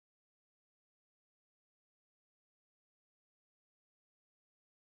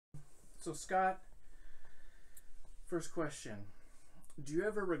So Scott, first question. Do you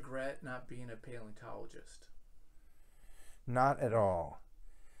ever regret not being a paleontologist? Not at all.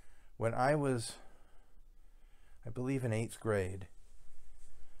 When I was, I believe, in 8th grade,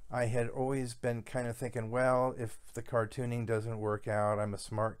 I had always been kind of thinking, well, if the cartooning doesn't work out, I'm a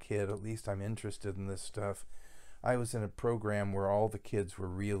smart kid, at least I'm interested in this stuff. I was in a program where all the kids were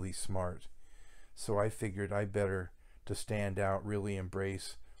really smart. So I figured I better, to stand out, really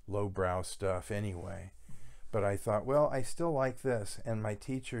embrace lowbrow stuff anyway. But I thought, well, I still like this. And my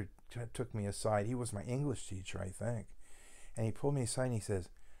teacher took me aside. He was my English teacher, I think. And he pulled me aside and he says,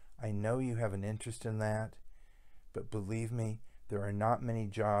 I know you have an interest in that, but believe me, there are not many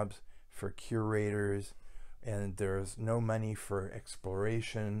jobs for curators, and there's no money for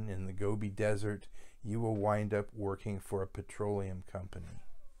exploration in the Gobi Desert. You will wind up working for a petroleum company.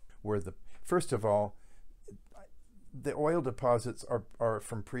 Where first of all, the oil deposits are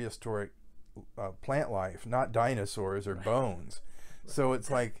from prehistoric plant life, not dinosaurs or bones. So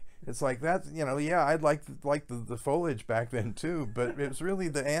it's like that, yeah, I'd like the foliage back then too, but it was really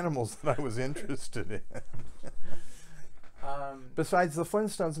the animals that I was interested in. Besides, the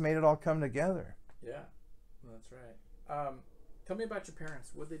Flintstones made it all come together. Yeah, that's right. Tell me about your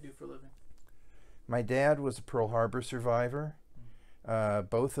parents. What did they do for a living? My dad was a Pearl Harbor survivor.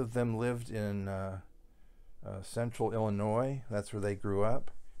 Both of them lived in central Illinois. That's where they grew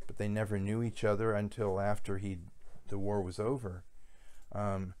up, but they never knew each other until after the war was over.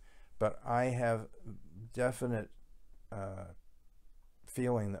 But I have definite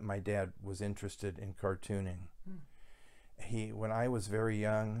feeling that my dad was interested in cartooning. When I was very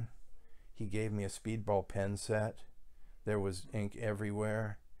young, he gave me a speedball pen set. There was ink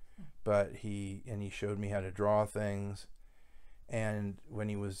everywhere, but he showed me how to draw things. And when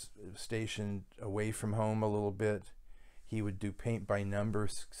he was stationed away from home a little bit, he would do paint by number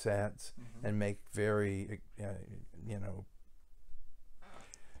sets and make very,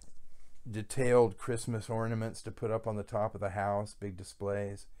 detailed Christmas ornaments to put up on the top of the house, big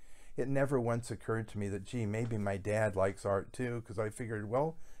displays. It never once occurred to me that, gee, maybe my dad likes art too, because I figured,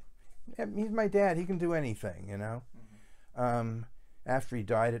 well, he's my dad, he can do anything, After he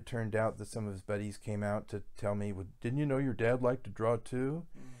died, it turned out that some of his buddies came out to tell me, well, didn't you know your dad liked to draw too?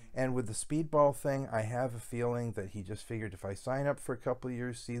 And with the speedball thing, I have a feeling that he just figured, if I sign up for a couple of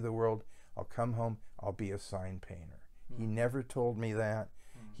years, see the world, I'll come home, I'll be a sign painter. He never told me that.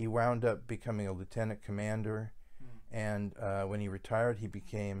 He wound up becoming a lieutenant commander, and when he retired, he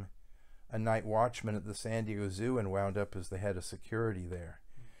became a night watchman at the San Diego Zoo and wound up as the head of security there.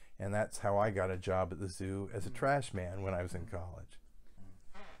 And that's how I got a job at the zoo as a trash man when I was in college.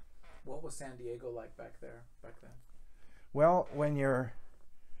 What was San Diego like back then? Well, when you're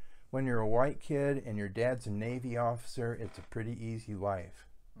a white kid and your dad's a Navy officer, it's a pretty easy life.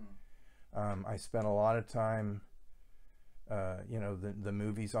 I spent a lot of time, the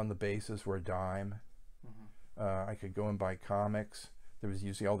movies on the bases were a dime. I could go and buy comics. There was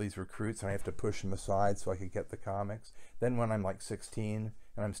usually all these recruits, and I have to push them aside so I could get the comics. Then when I'm like 16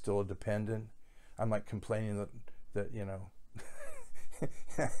 and I'm still a dependent, I'm like complaining that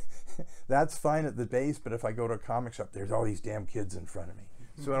that's fine at the base, but if I go to a comic shop, there's all these damn kids in front of me.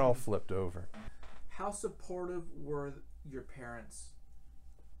 So it all flipped over. How supportive were your parents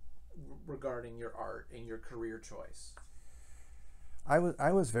regarding your art and your career choice? I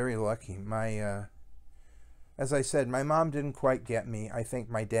was very lucky. As I said, my mom didn't quite get me. I think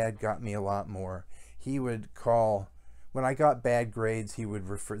my dad got me a lot more. He would call, when I got bad grades, he would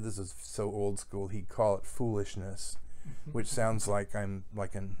refer, this is so old school, he'd call it foolishness, which sounds like I'm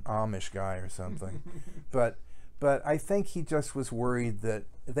like an Amish guy or something. But I think he just was worried that,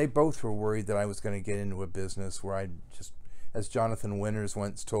 they both were worried that I was going to get into a business where I'd just, as Jonathan Winters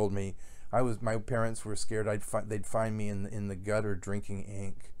once told me, my parents were scared they'd find me in the gutter drinking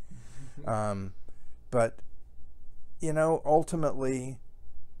ink. But ultimately,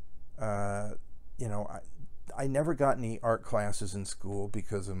 I never got any art classes in school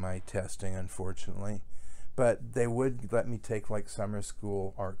because of my testing, unfortunately. But they would let me take like summer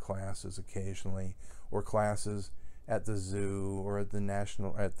school art classes occasionally, or classes at the zoo or at the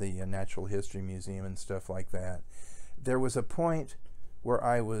Natural History Museum and stuff like that. There was a point where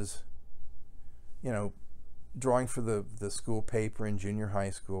I was, drawing for the school paper in junior high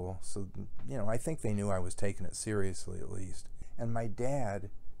school. So, I think they knew I was taking it seriously at least. And my dad,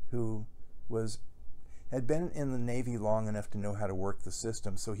 who had been in the Navy long enough to know how to work the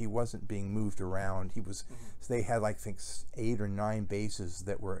system, so he wasn't being moved around. So they had, I think, 8 or 9 bases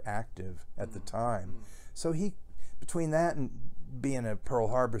that were active at the time. So between that and being a Pearl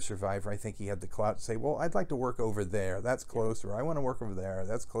Harbor survivor, I think he had the clout to say, well, I'd like to work over there. That's closer. I want to work over there.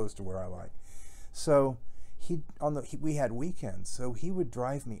 That's close to where I like. So we had weekends, so he would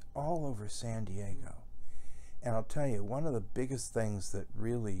drive me all over San Diego. And I'll tell you, one of the biggest things that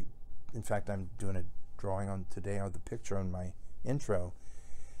really, in fact, I'm doing a drawing on today, or the picture on my intro,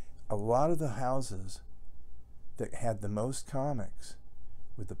 a lot of the houses that had the most comics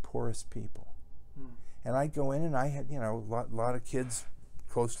were the poorest people. And I'd go in and I had, a lot of kids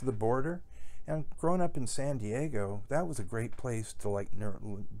close to the border. And growing up in San Diego, that was a great place to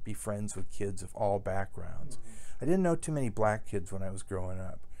be friends with kids of all backgrounds. I didn't know too many black kids when I was growing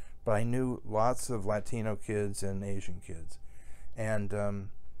up, but I knew lots of Latino kids and Asian kids. And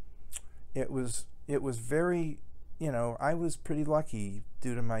it was very, I was pretty lucky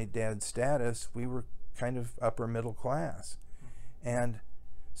due to my dad's status. We were kind of upper middle class. And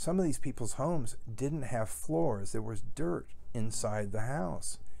some of these people's homes didn't have floors. There was dirt inside the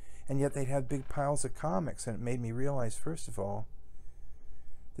house. And yet they'd have big piles of comics. And it made me realize, first of all,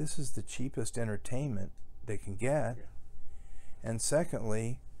 this is the cheapest entertainment they can get. Yeah. And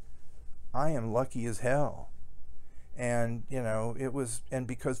secondly, I am lucky as hell. And, and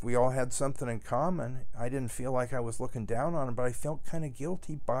because we all had something in common, I didn't feel like I was looking down on them, but I felt kind of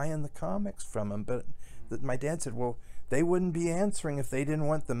guilty buying the comics from them. But my dad said, well, they wouldn't be answering if they didn't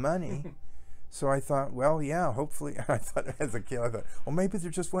want the money. So I thought, well, yeah, hopefully. I thought as a kid, well, maybe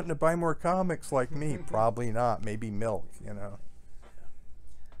they're just wanting to buy more comics like me. Probably not. Maybe milk,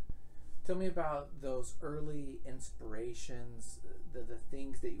 Tell me about those early inspirations, the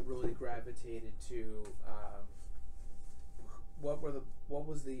things that you really gravitated to. What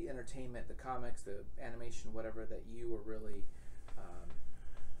was the entertainment, the comics, the animation, whatever that you were really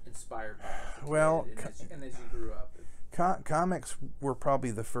inspired by? Well, and as you grew up. Comics were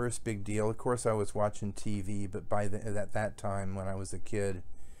probably the first big deal. Of course, I was watching TV, but at that time, when I was a kid,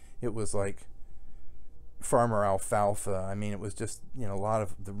 it was like Farmer Alfalfa. I mean, it was just, a lot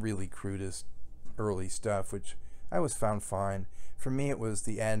of the really crudest early stuff, which I always found fine. For me, it was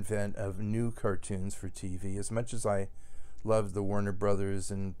the advent of new cartoons for TV. As much as I loved the Warner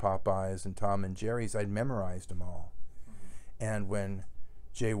Brothers and Popeyes and Tom and Jerry's, I'd memorized them all. And when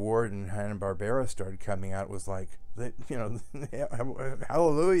Jay Ward and Hanna-Barbera started coming out, it was like,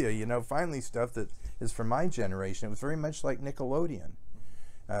 hallelujah, finally stuff that is from my generation. It was very much like Nickelodeon,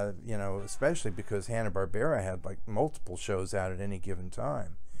 especially because Hanna-Barbera had like multiple shows out at any given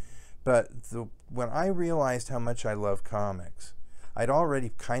time. But when I realized how much I love comics, I'd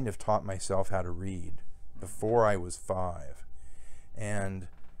already kind of taught myself how to read before I was 5. And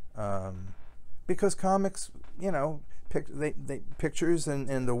because comics, pictures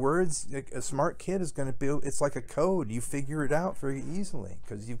and the words, a smart kid is going to build. It's like a code. You figure it out very easily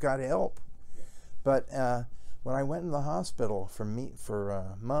because you've got help. But when I went in the hospital for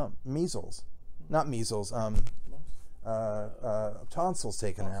measles, not measles, tonsils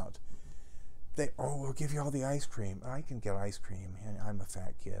taken out, we'll give you all the ice cream. I can get ice cream, and I'm a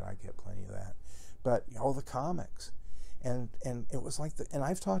fat kid. I get plenty of that. But all the comics. And it was like and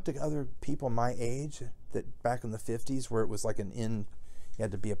I've talked to other people my age that back in the 50s where it was like you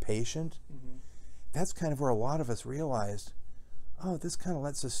had to be a patient. That's kind of where a lot of us realized, oh, this kind of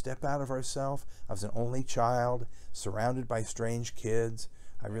lets us step out of ourselves. I was an only child, surrounded by strange kids.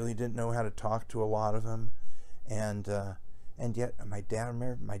 I really didn't know how to talk to a lot of them. And yet my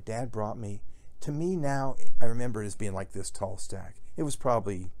dad brought me, to me now, I remember it as being like this tall stack. It was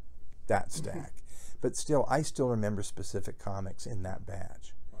probably that stack. But still, I still remember specific comics in that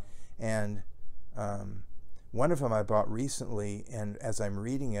batch. Wow. And one of them I bought recently, and as I'm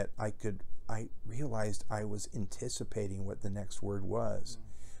reading it, I realized I was anticipating what the next word was.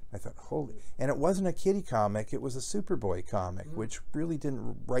 I thought, holy, and it wasn't a kiddie comic, it was a Superboy comic, which really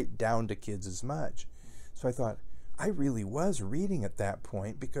didn't write down to kids as much. So I thought, I really was reading at that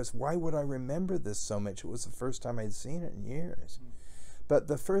point, because why would I remember this so much? It was the first time I'd seen it in years. But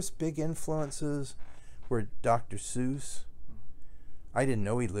the first big influences were Dr. Seuss. I didn't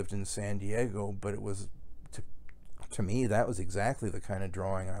know he lived in San Diego, but it was, to me, that was exactly the kind of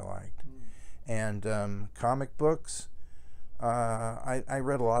drawing I liked. And comic books, I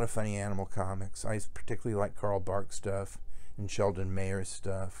read a lot of funny animal comics. I particularly like Carl Barks stuff and Sheldon Mayer's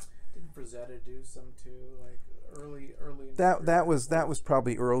stuff. Didn't Frazetta do some too, like early? That was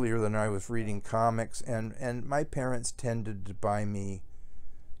probably earlier than I was reading comics, and my parents tended to buy me,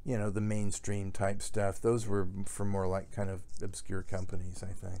 the mainstream type stuff. Those were for more like kind of obscure companies,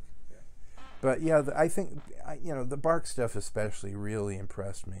 I think. Yeah. But yeah, I think the Barks stuff especially really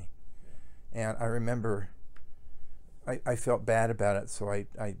impressed me. Yeah. And I remember I felt bad about it, so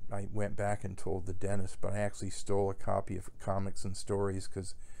I went back and told the dentist, but I actually stole a copy of Comics and Stories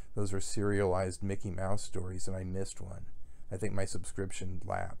because those are serialized Mickey Mouse stories, and I missed one. I think my subscription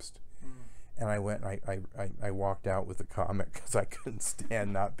lapsed. And I went and I walked out with the comic because I couldn't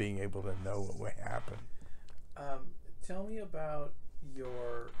stand not being able to know what would happen. Tell me about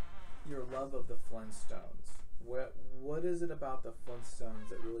your love of the Flintstones. What is it about the Flintstones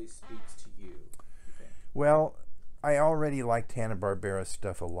that really speaks to you think? Well, I already liked Hanna-Barbera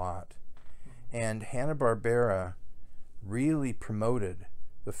stuff a lot. And Hanna-Barbera really promoted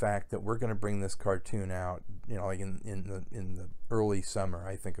the fact that we're going to bring this cartoon out, you know, like in the early summer,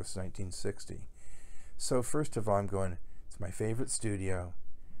 I think, of 1960. So first of all, I'm going, it's my favorite studio.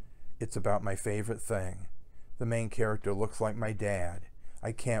 It's about my favorite thing. The main character looks like my dad.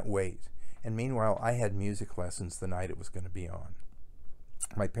 I can't wait. And meanwhile, I had music lessons the night it was going to be on.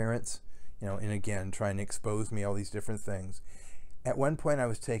 My parents, you know, and again, trying to expose me all these different things. At one point, I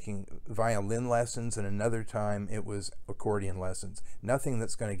was taking violin lessons, and another time it was accordion lessons. Nothing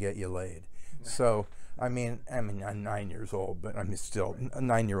that's going to get you laid. So, I mean, I'm 9 years old, but I'm still a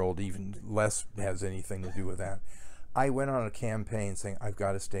 9-year-old. Even less has anything to do with that. I went on a campaign saying, I've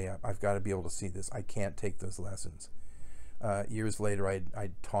got to stay up. I've got to be able to see this. I can't take those lessons. Years later,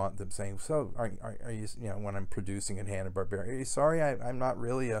 I'd taunt them, saying, "So, are you, you know, when I'm producing at Hanna-Barbera, are you sorry I'm not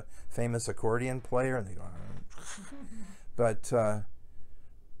really a famous accordion player?" And they go, but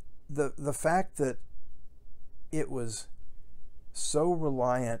the fact that it was so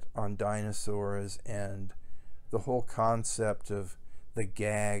reliant on dinosaurs and the whole concept of the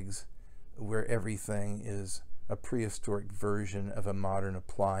gags, where everything is a prehistoric version of a modern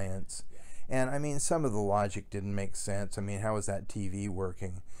appliance. And I mean, some of the logic didn't make sense. I mean, how is that TV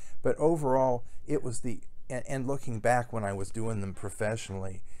working? But overall, it was and looking back when I was doing them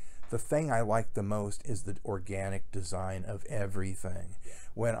professionally, the thing I liked the most is the organic design of everything.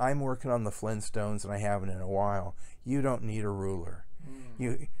 When I'm working on the Flintstones, and I haven't in a while, you don't need a ruler.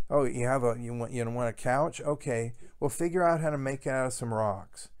 You want a couch? Okay, well, figure out how to make it out of some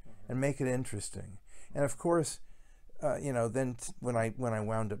rocks and make it interesting. And of course, you know, then when I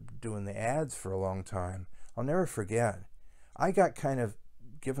wound up doing the ads for a long time, I'll never forget, I got kind of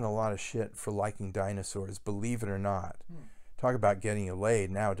given a lot of shit for liking dinosaurs, believe it or not. Talk about getting you laid.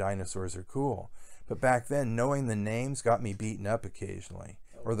 Now dinosaurs are cool. But back then, knowing the names got me beaten up occasionally.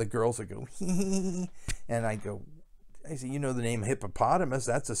 Or the girls would go, hee, and I say, you know the name hippopotamus?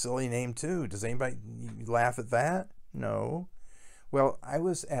 That's a silly name too. Does anybody laugh at that? No. Well, I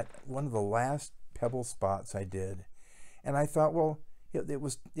was at one of the last Pebble spots I did, and I thought, well,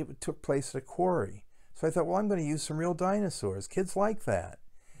 it took place at a quarry. So I thought, well, I'm going to use some real dinosaurs. Kids like that.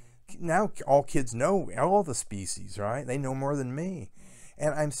 Now all kids know all the species, right? They know more than me.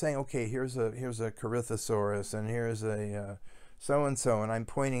 And I'm saying, okay, here's a Corythosaurus, and here's a so-and-so, and I'm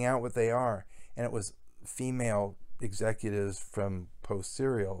pointing out what they are. And it was female executives from Post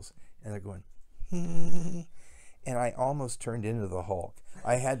Serials, and they're going, hee. And I almost turned into the Hulk.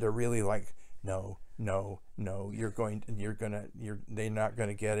 I had to really like, no, they're not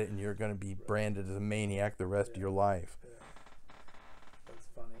gonna get it, and you're gonna be branded as a maniac the rest of your life. That's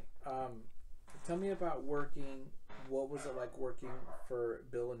funny. Tell me about working. What was it like working for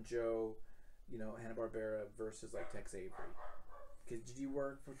Bill and Joe, you know, Hanna-Barbera versus like Tex Avery? Did you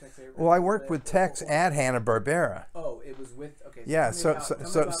work for Tex Avery? Well, I worked with Tex at Hanna-Barbera. Oh, it was with, okay. Yeah,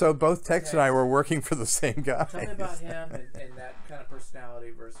 so both Tex and I were working for the same guy. Tell me about him and that kind of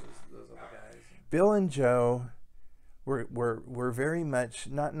personality versus those other guys. Bill and Joe were very much,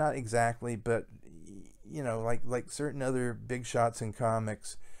 not exactly, but, you know, like certain other big shots in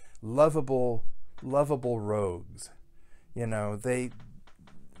comics, lovable rogues. You know,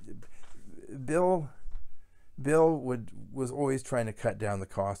 Bill was always trying to cut down the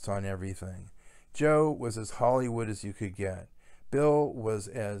costs on everything. Joe was as Hollywood as you could get. Bill was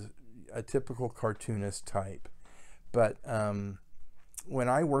as a typical cartoonist type. But when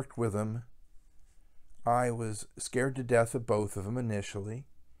I worked with him, I was scared to death of both of them initially,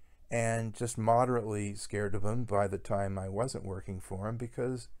 and just moderately scared of them by the time I wasn't working for him,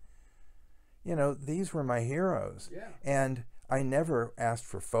 because, you know, these were my heroes. Yeah. And I never asked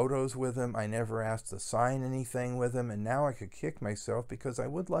for photos with him. I never asked to sign anything with him. And now I could kick myself because I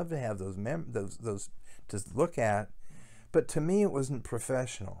would love to have those to look at. But to me, it wasn't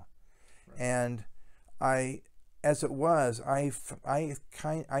professional. Right. And as it was, I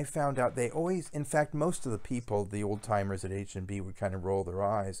found out they always, in fact, most of the people, the old timers at H&B, would kind of roll their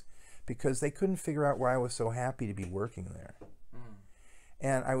eyes because they couldn't figure out why I was so happy to be working there.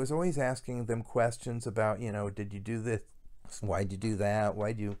 And I was always asking them questions about, you know, did you do this Why'd you do that?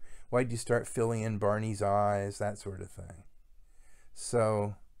 Why'd you start filling in Barney's eyes? That sort of thing.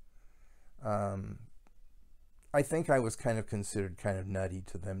 So I think I was kind of considered kind of nutty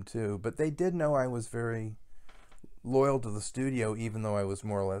to them too, but they did know I was very loyal to the studio, even though I was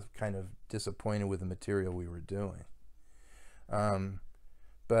more or less kind of disappointed with the material we were doing.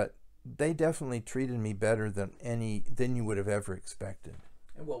 But they definitely treated me better than you would have ever expected.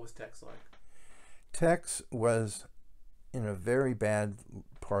 And what was Tex like? Tex was in a very bad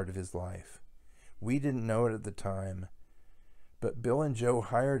part of his life. We didn't know it at the time, but Bill and Joe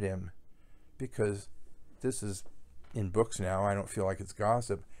hired him because this is in books now. I don't feel like it's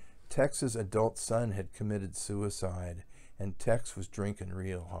gossip. Tex's adult son had committed suicide, and Tex was drinking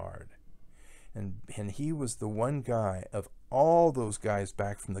real hard. And he was the one guy of all those guys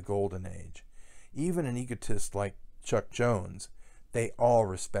back from the Golden Age, even an egotist like Chuck Jones, they all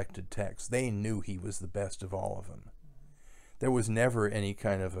respected Tex. They knew he was the best of all of them. There was never any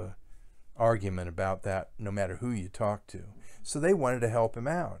kind of a argument about that, no matter who you talked to. So they wanted to help him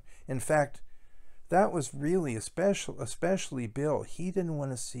out. In fact, that was really especially Bill. He didn't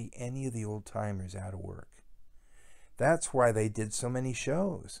want to see any of the old timers out of work. That's why they did so many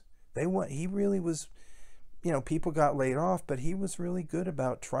shows. He really was, people got laid off, but he was really good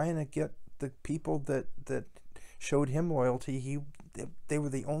about trying to get the people that showed him loyalty. They were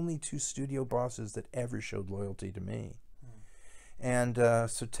the only two studio bosses that ever showed loyalty to me. And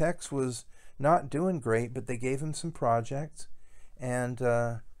so Tex was not doing great, but they gave him some projects. And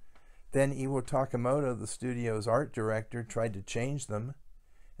then Iwo Takamoto, the studio's art director, tried to change them.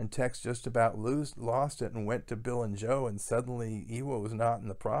 And Tex just about lost it and went to Bill and Joe, and suddenly Iwo was not in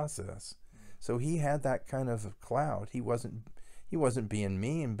the process. So he had that kind of clout. He wasn't being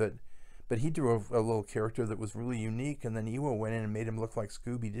mean, but he drew a little character that was really unique, and then Iwo went in and made him look like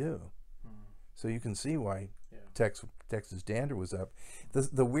Scooby-Doo. So you can see why Tex's dander was up.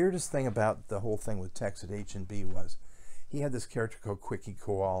 The weirdest thing about the whole thing with Tex at H&B was he had this character called Quickie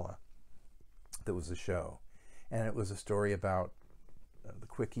Koala that was a show, and it was a story about the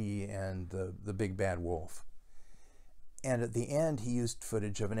Quickie and the big bad wolf. And at the end, he used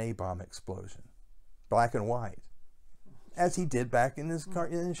footage of an A-bomb explosion, black and white, as he did back in his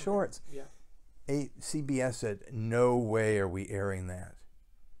shorts. Yeah. CBS said, "No way are we airing that."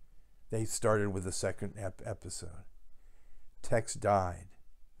 They started with the second episode. Tex died.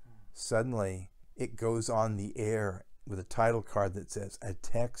 Suddenly, it goes on the air with a title card that says, "A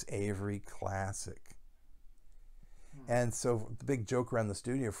Tex Avery Classic." And so the big joke around the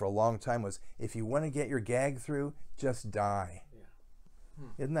studio for a long time was, if you want to get your gag through, just die. Yeah.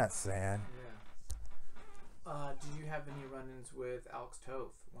 Isn't that sad? Yeah. Do you have any run-ins with Alex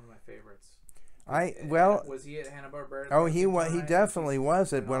Toth, one of my favorites? Was he at Hanna-Barbera? Oh, he definitely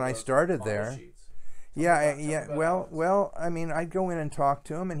was it when I started there. Yeah. Well, I mean, I'd go in and talk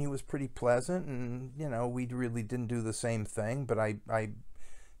to him, and he was pretty pleasant, and we really didn't do the same thing, but I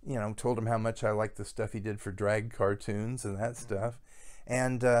told him how much I liked the stuff he did for drag cartoons and that stuff,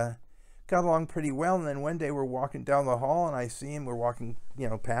 and got along pretty well. And then one day we're walking down the hall, and I see him. We're walking,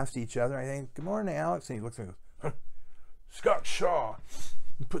 past each other. I think, "Good morning, Alex," and he looks at me and goes, "Scott Shaw."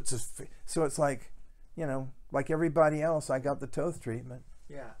 He puts his so it's like, like everybody else, I got the Toth treatment.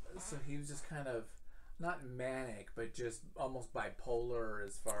 Yeah. So he was just kind of not manic, but just almost bipolar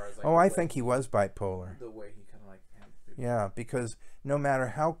as far as. I think he was bipolar. The way he kind of like. Yeah, because no matter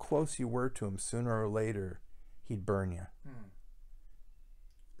how close you were to him, sooner or later, he'd burn you.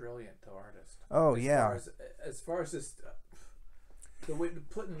 Brilliant artist. Oh, yeah. As far as this, the way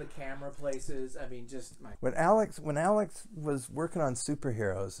putting the camera places, I mean, just when Alex was working on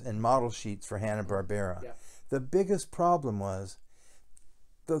superheroes and model sheets for Hanna-Barbera, the biggest problem was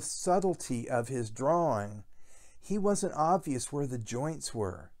the subtlety of his drawing. He wasn't obvious where the joints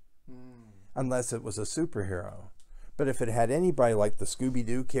were, unless it was a superhero. But if it had anybody like the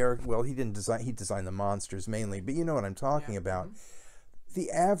Scooby-Doo character, well, he designed the monsters mainly, but you know what I'm talking about.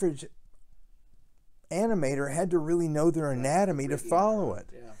 The average animator had to really know their anatomy to follow it.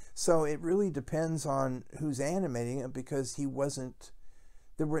 So it really depends on who's animating it, because he wasn't,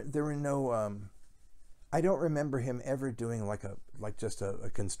 there were no, I don't remember him ever doing just a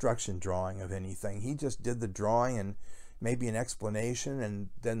construction drawing of anything. He just did the drawing and maybe an explanation, and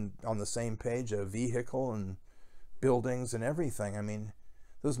then on the same page a vehicle and buildings and everything. I mean,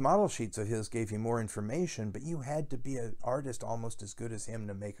 those model sheets of his gave you more information, but you had to be an artist almost as good as him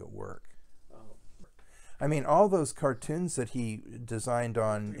to make it work. I mean, all those cartoons that he designed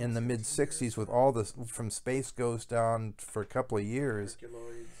in the mid-'60s with all this, from Space Ghost down for a couple of years,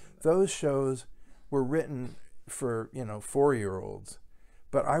 those shows were written for 4-year-olds,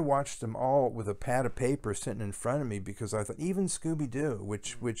 But I watched them all with a pad of paper sitting in front of me because I thought, even Scooby-Doo,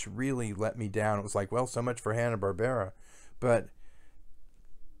 which really let me down. It was like, well, so much for Hanna-Barbera. But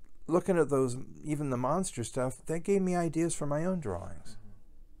looking at those, even the monster stuff, that gave me ideas for my own drawings.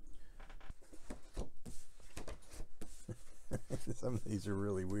 Some of these are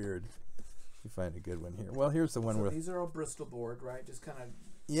really weird. You find a good one here. Well, here's the one so with... These are all Bristol board, right? Just kind of...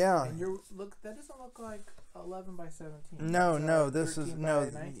 Yeah. And that doesn't look like 11 by 17. No, this is... No,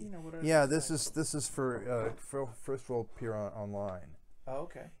 19 or whatever. yeah, this is for first will appear online. Oh,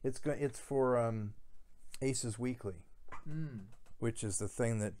 okay. It's for Aces Weekly, which is the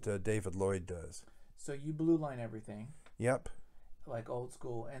thing that David Lloyd does. So you blue line everything. Yep. Like old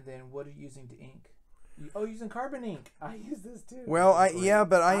school. And then what are you using to ink? Using carbon ink. I use this too. Well, I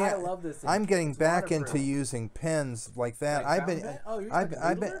love this. I'm getting back into using pens like that. Like I've been.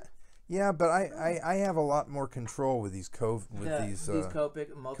 I've been. Yeah, but I have a lot more control with these these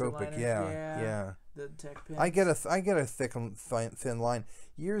Copic multi-liners. Yeah. The tech pens. I get a thick and thin line.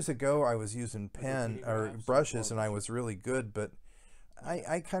 Years ago, I was using pen or brushes, and I was really good, but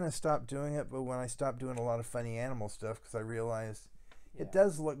I kind of stopped doing it. But when I stopped doing a lot of funny animal stuff, because I realized. Yeah. It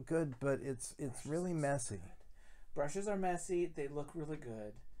does look good, but it's really messy. Brushes are messy. They look really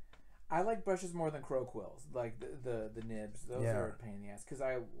good. I like brushes more than crow quills, like the nibs. Those are a pain in the ass because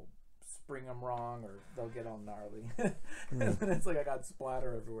I will spring them wrong or they'll get all gnarly. And then it's like I got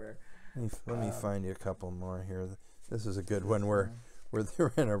splatter everywhere. Let me find you a couple more here. This is a good one where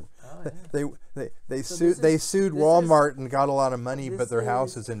they're in a they sued Walmart and got a lot of money, but their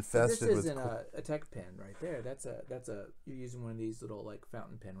house is infested with. This isn't a tech pen right there. That's a you're using one of these little like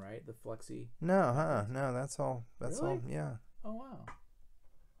fountain pen, right? The Flexi. No, no, that's all. That's really? all. Yeah. Oh wow.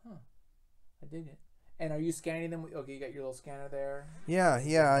 Huh. I dig it. And are you scanning them? Okay, you got your little scanner there. Yeah,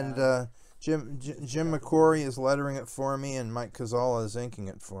 and Jim McQuarrie is lettering it for me, and Mike Cazala is inking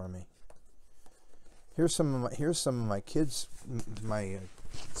it for me. Here's some of my kids, my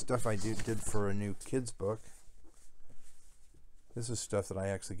stuff I did for a new kids book. This is stuff that I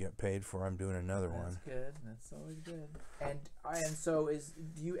actually get paid for. I'm doing another one. That's good. That's always good. And so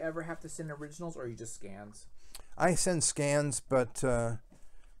do you ever have to send originals or you just scans? I send scans, but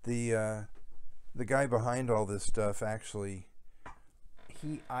the guy behind all this stuff actually,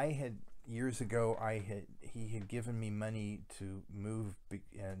 years ago he had given me money to move,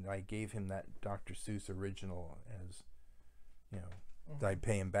 and I gave him that Dr. Seuss original as, I'd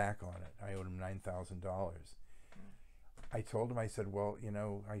pay him back on it. I owed him $9,000. I told him, I said, well,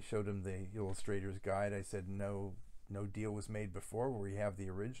 I showed him the illustrator's guide. I said, no deal was made before where we have the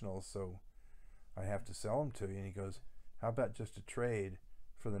originals, so I have to sell them to you. And he goes, how about just a trade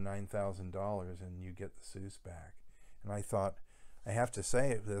for the $9,000 and you get the Seuss back? And I thought, I have to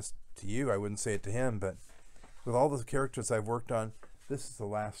say this to you. I wouldn't say it to him, but with all the characters I've worked on, this is the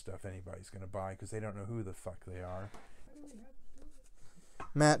last stuff anybody's going to buy because they don't know who the fuck they are.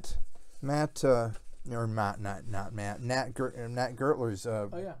 Nat Gertler's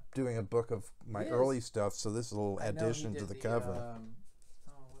doing a book of my early stuff, so this is a little addition to the cover.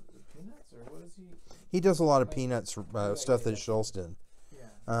 Peanuts, or what is he? He does a lot of Peanuts stuff that Schultz did.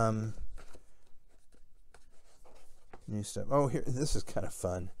 Yeah. New stuff. Oh, here, this is kind of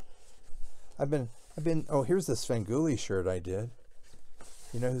fun. I've been. Oh, here's the Svengoolie shirt I did.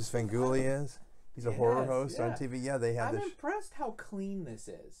 You know who Svengoolie is? He's a horror host on TV. Yeah, they have. I'm impressed how clean this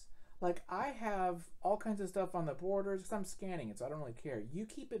is. Like, I have all kinds of stuff on the borders because I'm scanning it, so I don't really care. You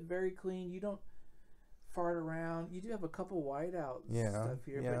keep it very clean. You don't fart around. You do have a couple whiteout stuff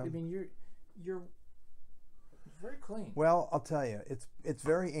here, but I mean, you're very clean. Well, I'll tell you, it's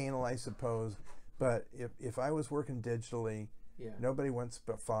very anal, I suppose. But if I was working digitally, nobody wants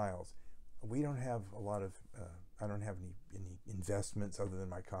but files. We don't have a lot of. I don't have any investments other than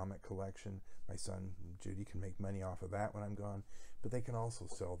my comic collection. My son Judy can make money off of that when I'm gone, but they can also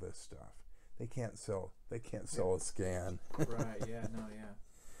sell this stuff. They can't sell a scan. Right. Yeah. No. Yeah.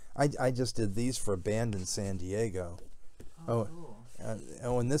 I just did these for a band in San Diego. Oh. Cool.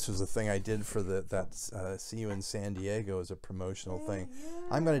 And this was the thing I did for See You in San Diego as a promotional thing.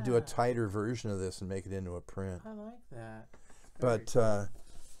 I'm going to do a tighter version of this and make it into a print. I like that. But cool.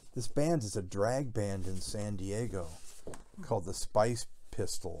 This band is a drag band in San Diego called the Spice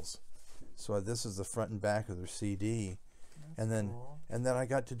Pistols. So this is the front and back of their CD. That's cool. And then I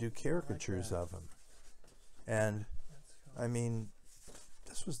got to do caricatures of them. And cool. I mean,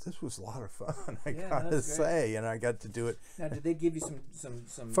 this was a lot of fun. I gotta say, and I got to do it. Now, did they give you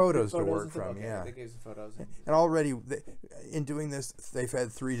some photos to work from? Okay, yeah, they gave some photos. And already in doing this, they've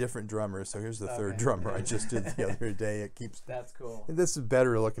had 3 different drummers. So here's the third drummer I just did the other day. It keeps. That's cool. This is a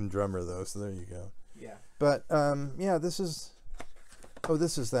better looking drummer though. So there you go. Yeah. But yeah, this is Oh,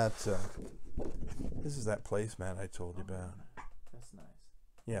 this is that placemat I told you about. That's nice.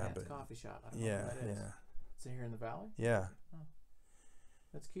 Yeah, It's but a coffee shop. I don't know yeah, what that is. yeah, Is it here in the valley? yeah,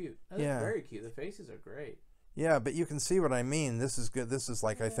 That's cute. That's yeah, very cute. The faces are great. yeah. But you can see what I mean. This is good. This is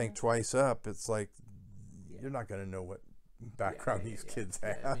like I think twice up. It's like Yeah. you're not going to know what background these kids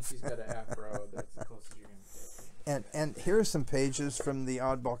have. Yeah, I mean, she's got an afro. That's the closest you're going to get. And here are some pages from the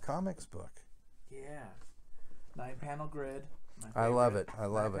Oddball Comics book. Yeah. 9-panel grid. I love it. I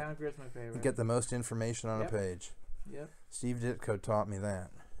love it. 9-panel grid's my favorite. You get the most information on Yep. a page. Yep. Steve Ditko taught me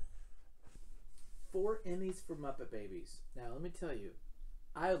that. 4 Emmys for Muppet Babies. Now, let me tell you,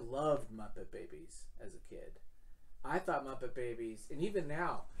 I loved Muppet Babies as a kid. I thought Muppet Babies, and even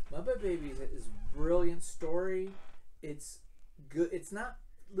now, Muppet Babies is a brilliant story. It's good. It's not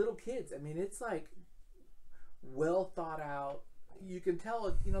little kids. I mean, it's like well thought out. You can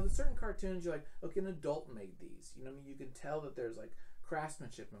tell, you know, there's certain cartoons you're like, okay, an adult made these. You know what I mean? You can tell that there's like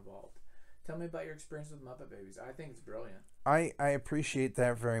craftsmanship involved. Tell me about your experience with Muppet Babies. I think it's brilliant. I appreciate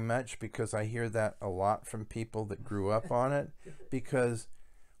that very much because I hear that a lot from people that grew up on it, because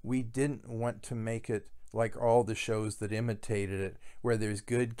we didn't want to make it like all the shows that imitated it, where there's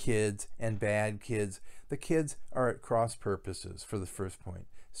good kids and bad kids. The kids are at cross purposes, for the first point.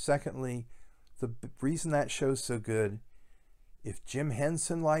 Secondly, the reason that show's so good, if Jim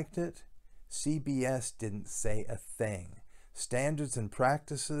Henson liked it, CBS didn't say a thing. Standards and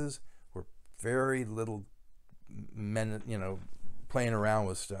practices were very little men, you know, playing around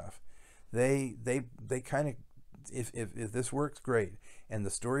with stuff. They kind of, if this works, great. And the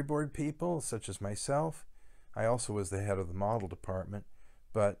storyboard people, such as myself, I also was the head of the model department,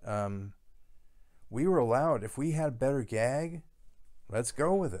 but we were allowed, if we had a better gag, let's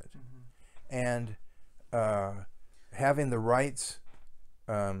go with it. And having the rights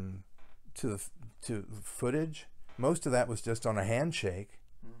to the footage, most of that was just on a handshake.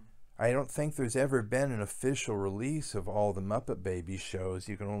 I don't think there's ever been an official release of all the Muppet Babies shows.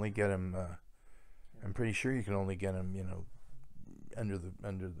 You can only get them. I'm pretty sure you can only get them, you know, under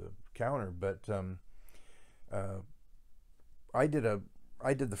the counter. But I did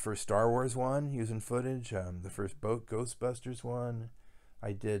the first Star Wars one using footage. The first Ghostbusters one.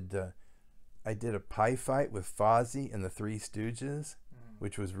 I did a pie fight with Fozzie and the Three Stooges,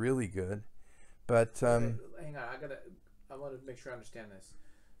 which was really good. But hang on, I want to make sure I understand this.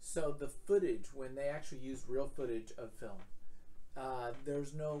 So the footage, when they actually used real footage of film,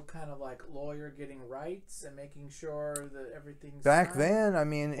 there's no kind of like lawyer getting rights and making sure that everything's back fine? then, I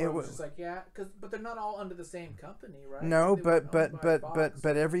mean, Or it was just like, yeah, but they're not all under the same company, right? no, They but weren't owned by Fox.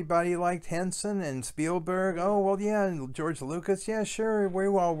 everybody liked Henson and Spielberg. Oh well, yeah, and George Lucas. Yeah, sure, we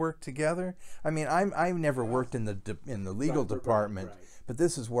all worked together. I mean, I've never worked in the legal department, right. but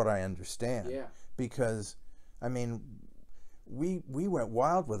this is what I understand. Yeah. Because, I mean, we went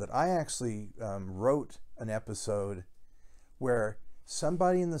wild with it. I actually wrote an episode where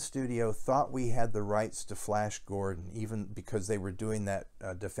somebody in the studio thought we had the rights to Flash Gordon, even because they were doing that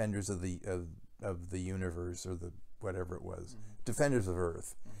Defenders of the Universe, or the whatever it was, Defenders of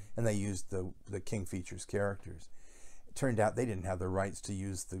Earth, and they used the King Features characters. It turned out they didn't have the rights to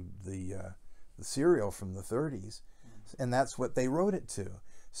use the serial from the 30s, and that's what they wrote it to.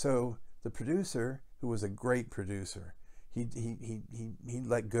 So the producer, who was a great producer, he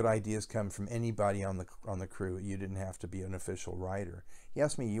let good ideas come from anybody on the crew. You didn't have to be an official writer. He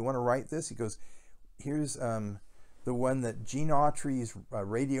asked me, "You want to write this?" He goes, "Here's the one that Gene Autry's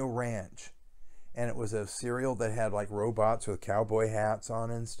Radio Ranch," and it was a serial that had like robots with cowboy hats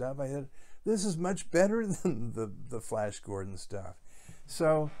on and stuff. I said, "This is much better than the Flash Gordon stuff."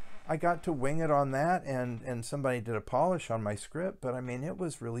 So I got to wing it on that, and somebody did a polish on my script, but I mean, it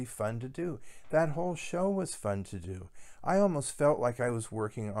was really fun to do. That whole show was fun to do. I almost felt like I was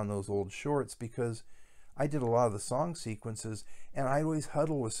working on those old shorts, because I did a lot of the song sequences, and I always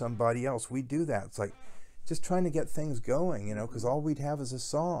huddle with somebody else. We do that. It's like just trying to get things going, you know, because all we'd have is a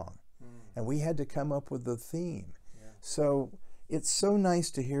song, and we had to come up with the theme. Yeah. So it's so nice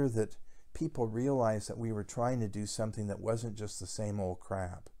to hear that people realize that we were trying to do something that wasn't just the same old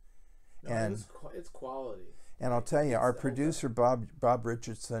crap. No, And it's quality. And I'll tell you, our producer Bob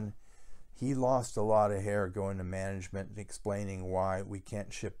Richardson, he lost a lot of hair going to management and explaining why we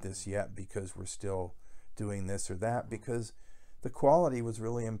can't ship this yet, because we're still doing this or that, because the quality was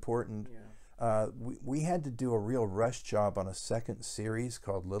really important. Yeah. We had to do a real rush job on a second series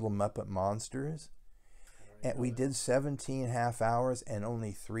called Little Muppet Monsters. And we did 17 half hours, and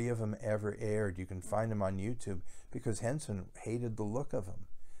only 3 of them ever aired. You can find them on YouTube, because Henson hated the look of them.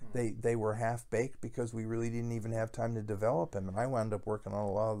 They were half baked because we really didn't even have time to develop them, and I wound up working on a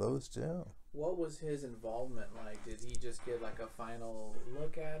lot of those too. What was his involvement like? Did he just get like a final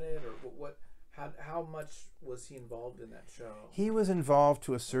look at it, or what? How much was he involved in that show? He was involved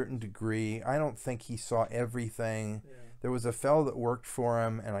to a certain degree. I don't think he saw everything. Yeah. There was a fellow that worked for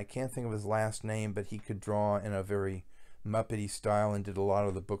him, and I can't think of his last name, but he could draw in a very Muppety style and did a lot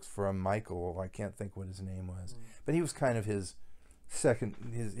of the books for him. Michael, I can't think what his name was, but he was kind of his second,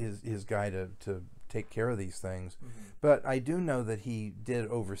 his guy to take care of these things. But I do know that he did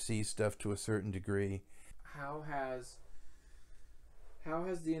oversee stuff to a certain degree. How has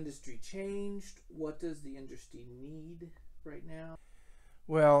the industry changed? What does the industry need right now?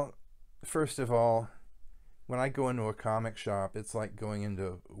 Well, first of all, when I go into a comic shop, it's like going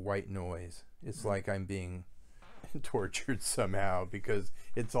into white noise. It's like I'm being tortured somehow because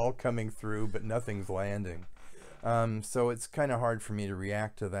it's all coming through, but nothing's landing. So it's kind of hard for me to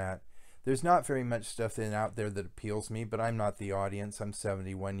react to that. There's not very much stuff out there that appeals me, but I'm not the audience. I'm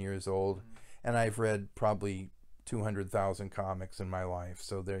 71 years old, and I've read probably 200,000 comics in my life.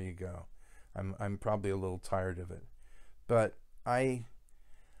 So there you go. I'm probably a little tired of it, but I'm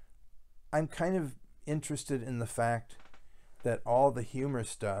kind of interested in the fact that all the humor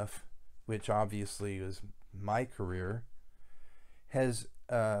stuff, which obviously is my career, has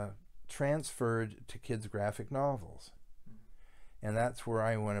transferred to kids' graphic novels. And that's where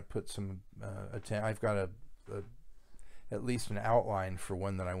I want to put some attention. I've got at least an outline for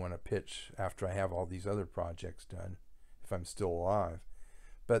one that I want to pitch after I have all these other projects done, if I'm still alive.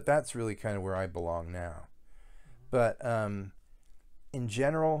 But that's really kind of where I belong now. But in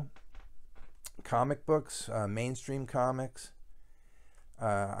general, comic books, mainstream comics,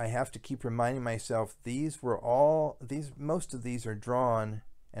 I have to keep reminding myself most of these are drawn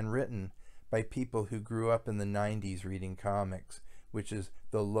and written by people who grew up in the 90s reading comics, which is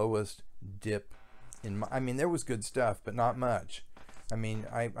the lowest dip I mean, there was good stuff, but not much. I mean,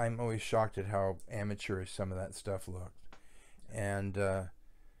 I'm always shocked at how amateurish some of that stuff looked. And,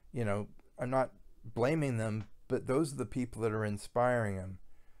 you know, I'm not blaming them, but those are the people that are inspiring them.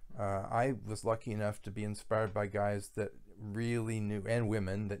 I was lucky enough to be inspired by guys that really knew, and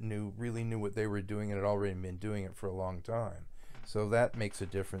women that really knew what they were doing and had already been doing it for a long time. So that makes a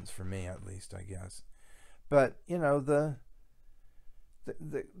difference for me, at least, I guess. But, you know, the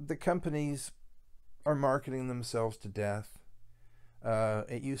companies are marketing themselves to death.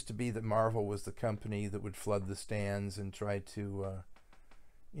 It used to be that Marvel was the company that would flood the stands and try to,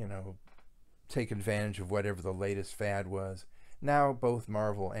 you know, take advantage of whatever the latest fad was. Now both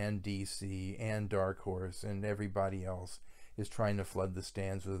Marvel and DC and Dark Horse and everybody else is trying to flood the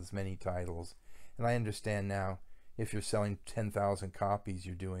stands with as many titles. And I understand now, if you're selling 10,000 copies,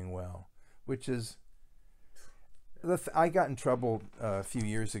 you're doing well, which is... I got in trouble a few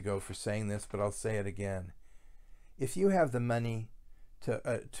years ago for saying this, but I'll say it again. If you have the money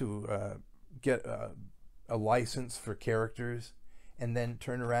to get a license for characters and then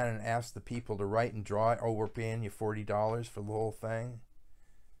turn around and ask the people to write and draw it, oh, we're paying you $40 for the whole thing,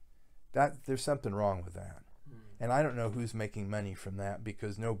 there's something wrong with that. And I don't know who's making money from that,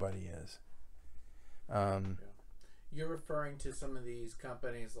 because nobody is. You're referring to some of these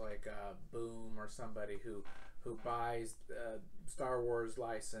companies like Boom or somebody who buys Star Wars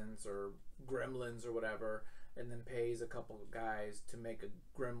license or Gremlins or whatever, and then pays a couple of guys to make a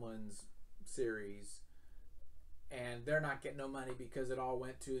Gremlins series, and they're not getting no money because it all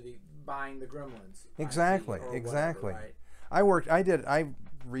went to the buying the Gremlins. Exactly, exactly. Whatever, right? I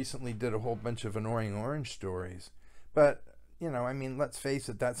recently did a whole bunch of Annoying Orange stories, but you know, I mean, let's face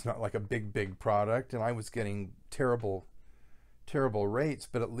it, that's not like a big product, and I was getting terrible rates,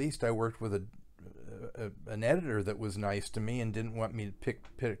 but at least I worked with an editor that was nice to me and didn't want me to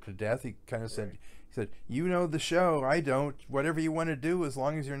pick to death. He kind of said, you know the show, I don't. Whatever you want to do, as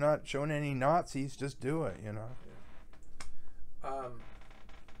long as you're not showing any Nazis, just do it, you know.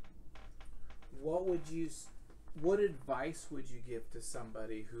 What advice would you give to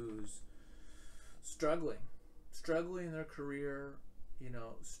somebody who's struggling in their career, you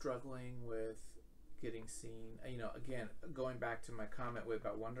know, struggling with getting seen? You know, again, going back to my comment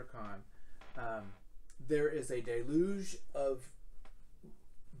about WonderCon, there is a deluge of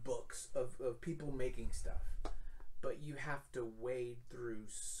books of people making stuff, but you have to wade through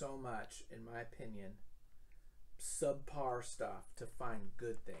so much, in my opinion, subpar stuff to find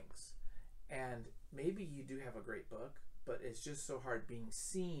good things. And maybe you do have a great book, but it's just so hard being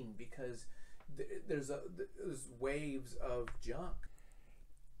seen because there's waves of junk.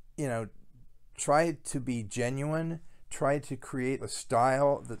 You know, try to be genuine. Try to create a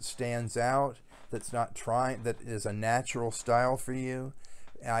style that stands out, that is a natural style for you.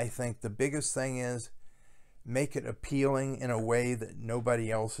 I think the biggest thing is make it appealing in a way that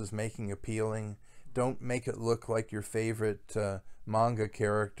nobody else is making appealing. Don't make it look like your favorite manga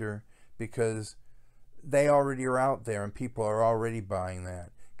character, because they already are out there and people are already buying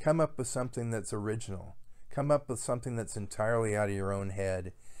that. Come up with something that's original. Come up with something that's entirely out of your own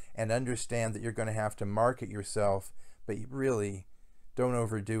head, and understand that you're going to have to market yourself, but you really don't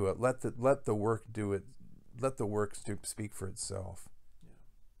overdo it. Let the work do it. Let the work speak for itself. Yeah.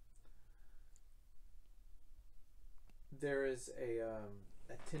 There is a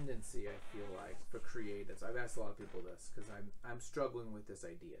tendency, I feel like, for creatives. I've asked a lot of people this because I'm struggling with this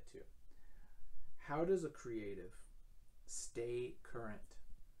idea too. How does a creative stay current?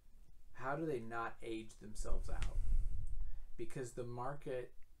 How do they not age themselves out? Because the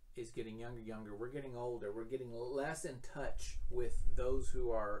market is getting younger. We're getting older. We're getting less in touch with those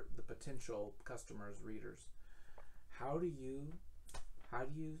who are the potential customers, readers. How do you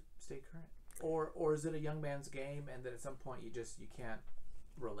stay current? Or is it a young man's game, and that at some point you can't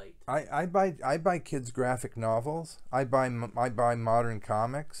relate? I buy kids' graphic novels. I buy modern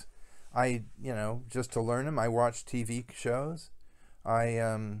comics. Just to learn them. I watch TV shows. I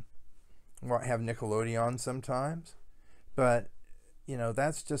have Nickelodeon sometimes, but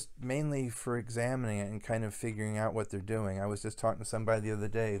that's just mainly for examining it and kind of figuring out what they're doing. I was just talking to somebody the other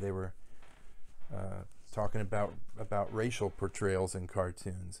day. They were talking about racial portrayals in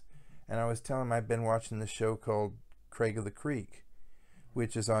cartoons, and I was telling them I've been watching this show called Craig of the Creek,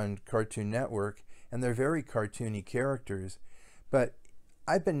 which is on Cartoon Network, and they're very cartoony characters, but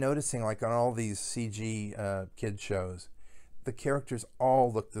I've been noticing, like on all these CG kid shows, the characters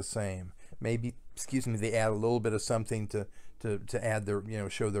all look the same. Maybe, they add a little bit of something to add their,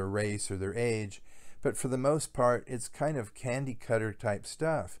 show their race or their age, but for the most part, it's kind of candy cutter type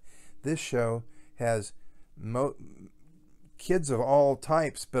stuff. This show has kids of all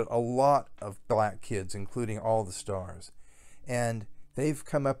types, but a lot of black kids, including all the stars, and they've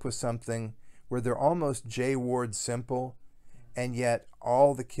come up with something where they're almost Jay Ward simple, and yet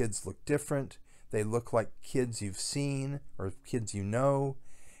all the kids look different. They look like kids you've seen or kids you know,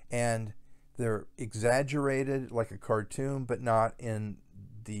 and they're exaggerated like a cartoon, but not in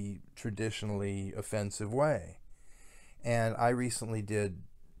the traditionally offensive way. And I recently did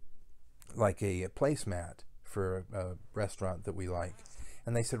like a placemat for a restaurant that we like,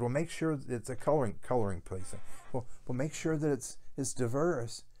 and they said, well, make sure it's a coloring place. Well, make sure that it's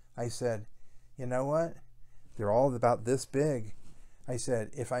diverse. I said, you know what? They're all about this big. I said,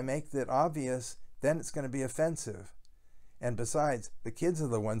 if I make that obvious, then it's going to be offensive. And besides, the kids are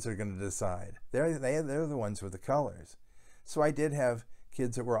the ones that are going to decide. They're the ones with the colors. So I did have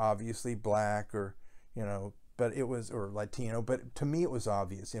kids that were obviously black or Latino, but to me it was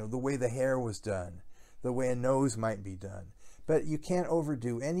obvious, the way the hair was done, the way a nose might be done. But you can't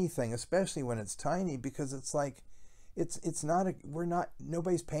overdo anything, especially when it's tiny, because it's like,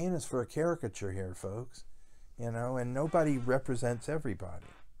 nobody's paying us for a caricature here, folks, and nobody represents everybody.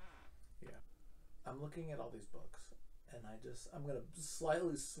 Yeah. I'm looking at all these books, and I'm going to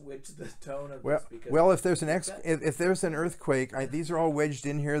slightly switch the tone of this because... Well, if there's an earthquake, these are all wedged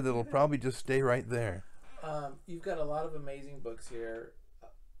in here that'll probably just stay right there. You've got a lot of amazing books here.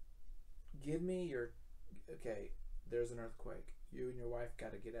 Give me your... Okay, there's an earthquake. You and your wife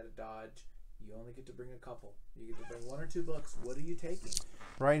got to get out of Dodge. You only get to bring a couple. You get to bring 1 or 2 books. What are you taking?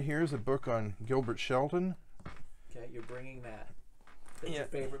 Right here's a book on Gilbert Shelton. Okay, you're bringing that. That's your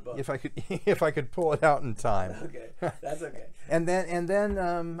favorite book. If I could pull it out in time. Okay, that's okay. and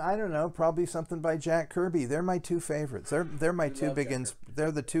then I don't know, probably something by Jack Kirby. They're my 2 favorites. They're my 2 big ends.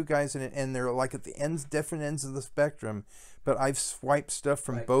 They're the 2 guys in it, and they're like at the different ends of the spectrum. But I've swiped stuff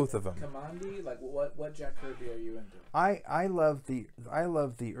from both of them. Commandi, like what Jack Kirby are you into? I love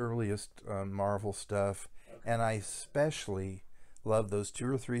the earliest Marvel stuff, okay. And I especially love those 2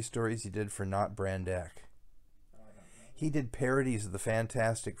 or 3 stories he did for Not Brand Echh. He did parodies of the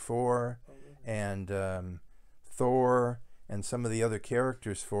Fantastic Four and Thor and some of the other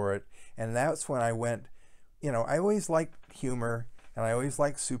characters for it, and that's when I went, I always liked humor and I always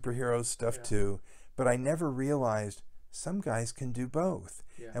liked superhero stuff too, but I never realized some guys can do both.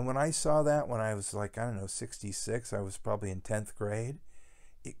 Yeah. And when I saw that when I was like, 66, I was probably in 10th grade,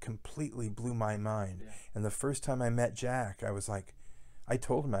 it completely blew my mind. Yeah. And the first time I met Jack, I was like, I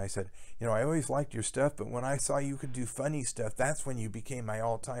told him, I said, I always liked your stuff, but when I saw you could do funny stuff, that's when you became my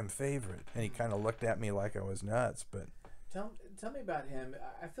all-time favorite. And he kind of looked at me like I was nuts. But tell me about him.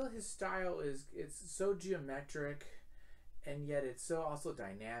 I feel his style it's so geometric, and yet it's so also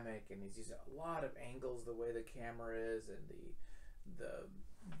dynamic, and he's using a lot of angles, the way the camera is, and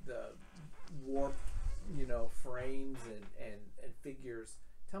the warped, frames and figures.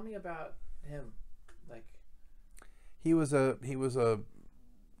 Tell me about him. Like, he was a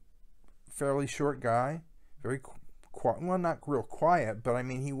fairly short guy, very quiet. Well, not real quiet, but I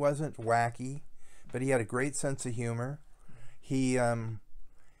mean, he wasn't wacky, but he had a great sense of humor. He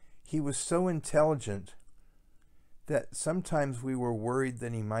was so intelligent that sometimes we were worried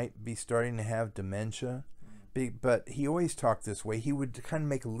that he might be starting to have dementia. But he always talked this way. He would kind of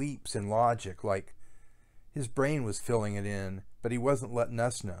make leaps in logic, like his brain was filling it in, but he wasn't letting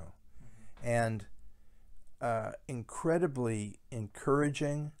us know. And incredibly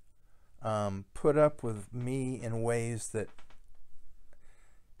encouraging, put up with me in ways that...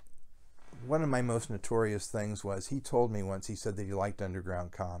 One of my most notorious things was, he told me once, he said that he liked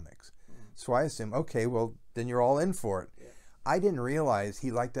underground comics. So I assumed, okay, well, then you're all in for it. Yeah. I didn't realize he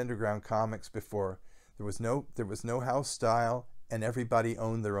liked underground comics before. There was no house style, and everybody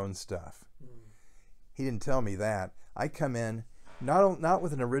owned their own stuff. He didn't tell me that. I come in, not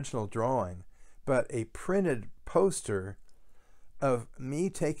with an original drawing, but a printed poster of me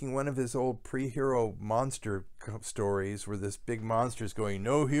taking one of his old pre-hero monster stories where this big monster's going,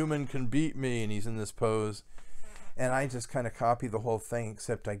 "No human can beat me," and he's in this pose. And I just kind of copy the whole thing,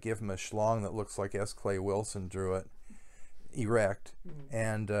 except I give him a schlong that looks like S. Clay Wilson drew it, erect.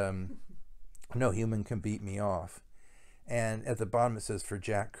 And no human can beat me off. And at the bottom it says, "For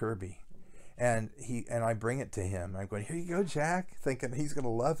Jack Kirby." And I bring it to him. I'm going, "Here you go, Jack," thinking he's going to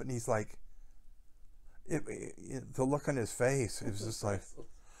love it. And he's like, the look on his face, it was just like...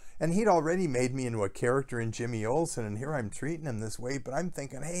 And he'd already made me into a character in Jimmy Olsen, and here I'm treating him this way, but I'm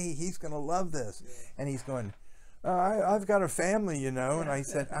thinking, hey, he's going to love this. Yeah. And he's going, I've got a family, you know. And I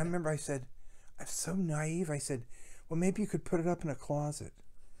said, I remember I said, I'm so naive. I said, well, maybe you could put it up in a closet.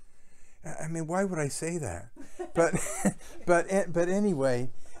 I mean, why would I say that? But anyway,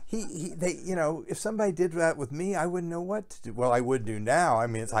 they, you know, if somebody did that with me, I wouldn't know what to do. Well, I would do now. I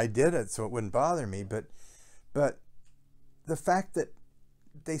mean, I did it, so it wouldn't bother me. But the fact that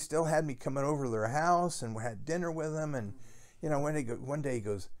they still had me coming over to their house and had dinner with them, and you know, one day he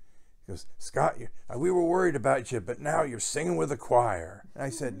goes, "Scott, we were worried about you, but now you're singing with a choir." And I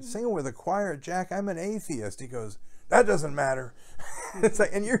said, "Singing with a choir, Jack? I'm an atheist." He goes, "That doesn't matter." It's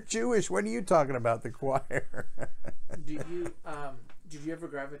like, and you're Jewish. What are you talking about, the choir? Did you ever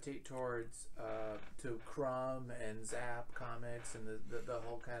gravitate towards to Crumb and Zap comics and the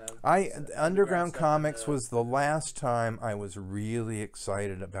whole kind of... Underground comics was the last time I was really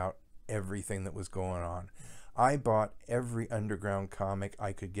excited about everything that was going on. I bought every underground comic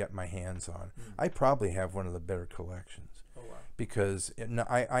I could get my hands on. I probably have one of the better collections. Oh, wow. Because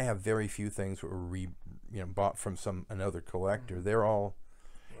I have very few things that were bought from another collector. They're all...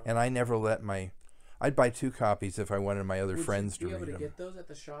 Wow. And I never let my... I'd buy 2 copies if I wanted my other friends to read them. Would you be able to get those at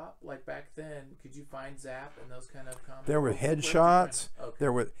the shop? Like back then, could you find Zap and those kind of comics? There were headshots. Okay.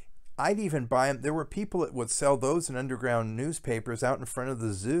 There were... I'd even buy them. There were people that would sell those in underground newspapers out in front of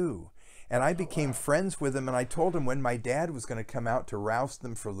the zoo. And I became friends with them, and I told them when my dad was going to come out to roust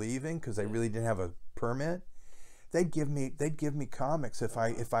them for leaving because they really didn't have a permit, they'd give me comics if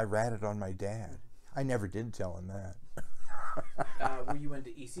I ratted on my dad. I never did tell him that. Were you into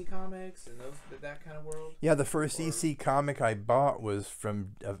EC Comics and that kind of world? Yeah, the first EC comic I bought was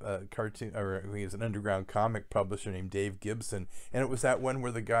from a cartoon, or he was an underground comic publisher named Dave Gibson, and it was that one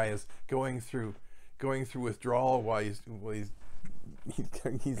where the guy is going through withdrawal while he's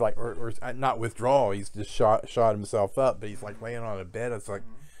like, or not withdrawal, he's just shot himself up, but he's like laying on a bed. It's like,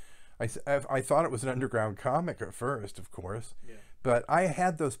 I thought it was an underground comic at first, of course, but I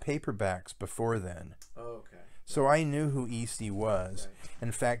had those paperbacks before then. Oh, okay. So I knew who EC was. Right.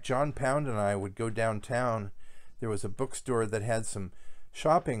 In fact, John Pound and I would go downtown. There was a bookstore that had some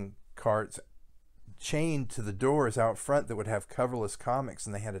shopping carts chained to the doors out front that would have coverless comics,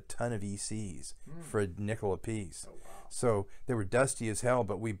 and they had a ton of ECs for a nickel a piece. Oh, wow. So they were dusty as hell,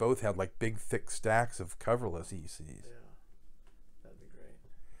 but we both had like big, thick stacks of coverless ECs. Yeah, that'd be great.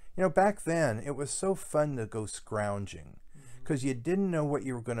 You know, back then, it was so fun to go scrounging because you didn't know what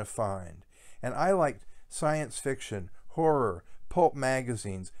you were going to find. And I liked science fiction, horror, pulp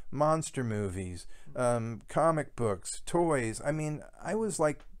magazines, monster movies, comic books, toys. I mean, I was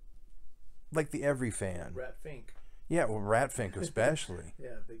like the every fan. Rat Fink. Yeah, well, Rat Fink especially.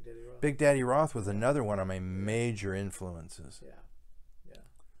 Yeah, Big Daddy Roth. Big Daddy Roth was another one of my major influences. Yeah.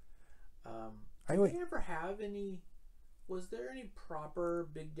 Did they ever have any... Was there any proper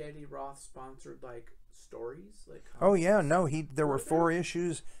Big Daddy Roth sponsored like stories? Like oh yeah, no, there were 4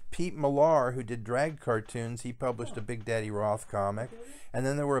 issues. Pete Millar, who did drag cartoons, he published a Big Daddy Roth comic, and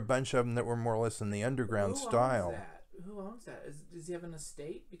then there were a bunch of them that were more or less in the underground style. Who owns that? Does he have an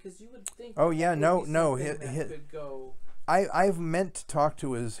estate? Because you would think. Oh yeah, no. I've meant to talk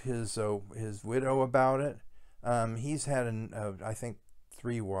to his widow about it. He's had, I think,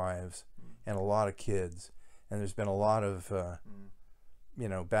 3 wives and a lot of kids, and there's been a lot of, you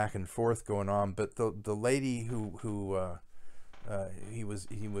know, back and forth going on. But the lady who he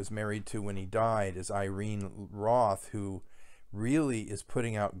was married to when he died is Irene Roth, who really is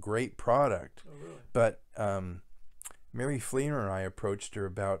putting out great product. Oh, really? But Mary Fleener and I approached her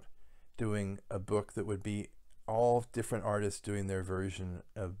about doing a book that would be all different artists doing their version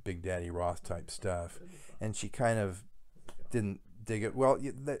of Big Daddy Roth type stuff, and she kind of didn't dig it. Well,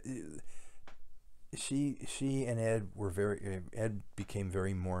 she and Ed were Ed became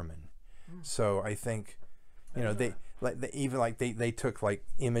very Mormon, so I think, you know, they took like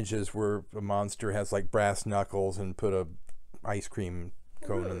images where a monster has like brass knuckles and put a ice cream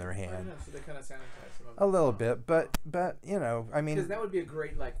cone in their hand. So they kind of sanitize them a little bit, but you know, I mean, because that would be a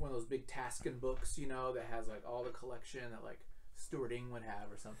great, like, one of those big Taskin books, you know, that has like all the collection that like Stuart Ing would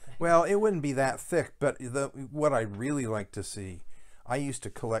have or something. Well, it wouldn't be that thick, but what I'd really like to see, I used to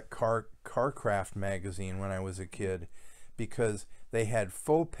collect Carcraft magazine when I was a kid, because they had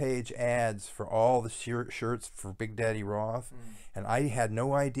full page ads for all the shirts for Big Daddy Roth, and I had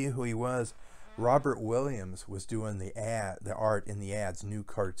no idea who he was. Robert Williams was doing the art in the ads, new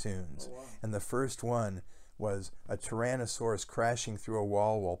cartoons. Oh, wow. And the first one was a Tyrannosaurus crashing through a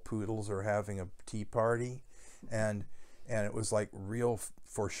wall while poodles are having a tea party, and it was like real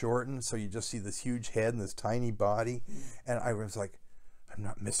foreshortened, so you just see this huge head and this tiny body, and I was like, I'm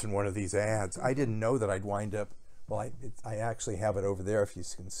not missing one of these ads. I didn't know that I'd wind up. Well, I actually have it over there if you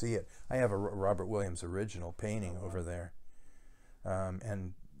can see it. I have a Robert Williams original painting over there,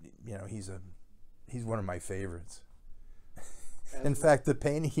 and you know, he's one of my favorites. In fact, the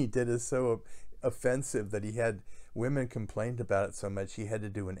painting he did is so offensive that he had women complained about it so much he had to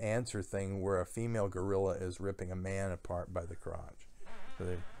do an answer thing where a female gorilla is ripping a man apart by the crotch.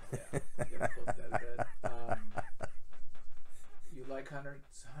 So you like Hunter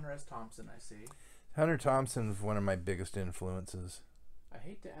S. Thompson, I see. Hunter Thompson's one of my biggest influences. I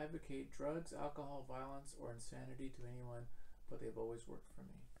hate to advocate drugs, alcohol, violence, or insanity to anyone, but they've always worked for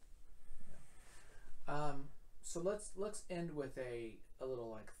me. Yeah. So let's end with a little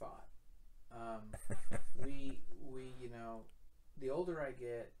like thought. We you know, the older I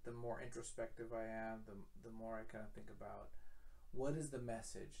get, the more introspective I am, the more I kind of think about what is the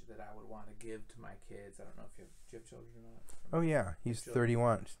message that I would want to give to my kids. I don't know if do you have children or not? Oh yeah, he's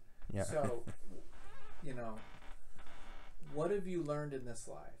 31. Yeah. So, you know, what have you learned in this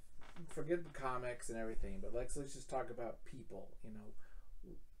life? Forget the comics and everything, but let's just talk about people. You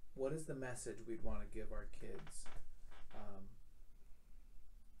know, what is the message we'd want to give our kids?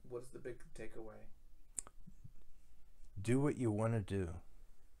 What is the big takeaway? Do what you want to do.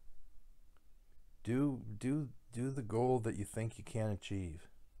 Do the goal that you think you can achieve.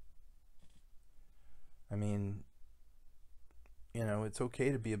 I mean, you know, it's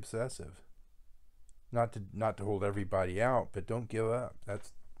okay to be obsessive. Not to hold everybody out, but don't give up.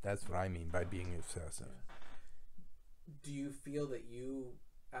 That's what I mean by being obsessive. Yeah. Do you feel that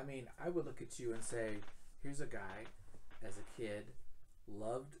I mean, I would look at you and say, here's a guy, as a kid,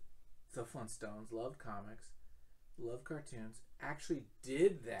 loved the Flintstones, loved comics, loved cartoons, actually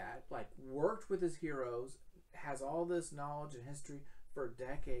did that, like worked with his heroes, has all this knowledge and history for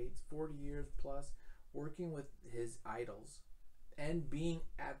decades, 40 years plus, working with his idols and being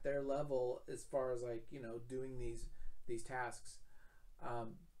at their level as far as, like, you know, doing these tasks.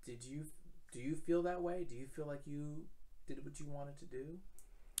 Do you feel that way? Do you feel like you did what you wanted to do?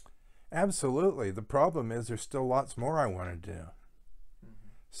 Absolutely. The problem is there's still lots more I want to do. Mm-hmm.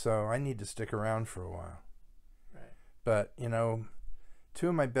 So I need to stick around for a while. Right. But, you know, 2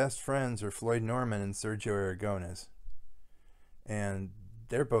 of my best friends are Floyd Norman and Sergio Aragones. And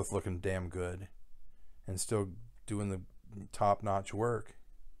they're both looking damn good and still doing the top-notch work.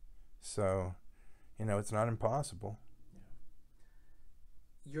 So, you know, it's not impossible.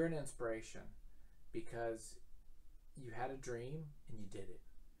 Yeah. You're an inspiration because you had a dream and you did it.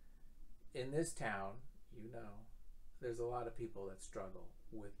 In this town, you know, there's a lot of people that struggle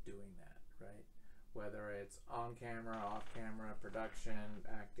with doing that, right? Whether it's on camera, off camera, production,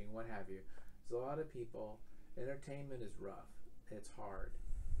 acting, what have you. There's a lot of people. Entertainment is rough. It's hard.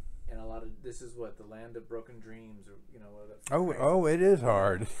 And a lot of this is what the land of broken dreams, or, you know, oh, it is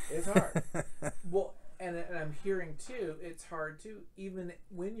hard. It's hard. Well, and I'm hearing too, it's hard too, even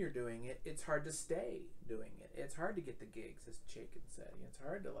when you're doing it, it's hard to stay doing it. It's hard to get the gigs, as Chaikin said. It's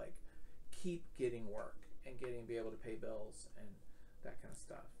hard to, like, keep getting work and be able to pay bills and that kind of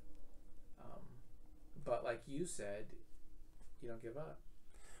stuff. But like you said, you don't give up.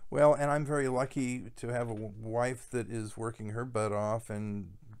 Well, and I'm very lucky to have a wife that is working her butt off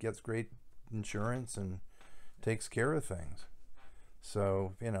and gets great insurance and takes care of things.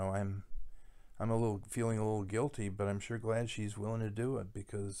 So, you know, I'm feeling a little guilty, but I'm sure glad she's willing to do it,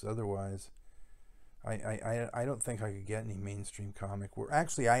 because otherwise I don't think I could get any mainstream comic.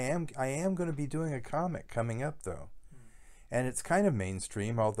 Actually, I am going to be doing a comic coming up though. And it's kind of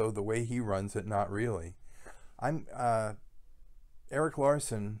mainstream, although the way he runs it, not really. Eric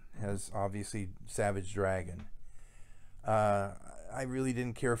Larson has obviously Savage Dragon. I really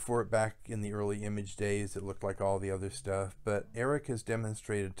didn't care for it back in the early Image days. It looked like all the other stuff. But Eric has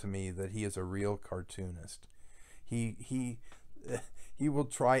demonstrated to me that he is a real cartoonist. He will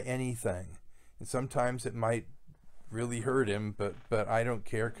try anything. And sometimes it might really hurt him, but I don't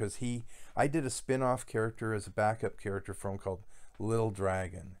care, because I did a spin-off character as a backup character for him called Little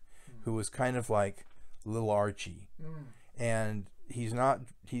Dragon, who was kind of like Little Archie. And he's not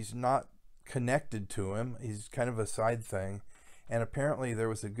connected to him. He's kind of a side thing. And apparently there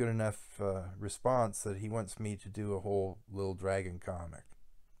was a good enough response that he wants me to do a whole Little Dragon comic.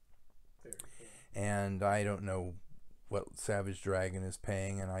 Very cool. And I don't know what Savage Dragon is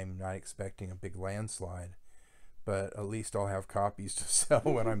paying, and I'm not expecting a big landslide. But at least I'll have copies to sell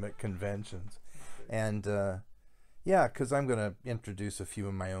when I'm at conventions. And yeah, because I'm going to introduce a few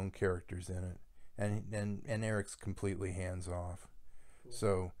of my own characters in it. And Eric's completely hands-off. Cool.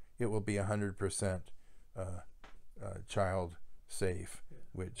 So it will be 100% child safe,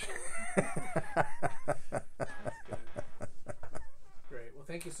 which Great. Well,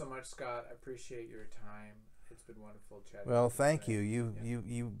 thank you so much, Scott. I appreciate your time. It's been wonderful chatting. Well, thank you.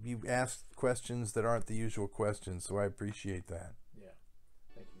 You asked questions that aren't the usual questions, so I appreciate that.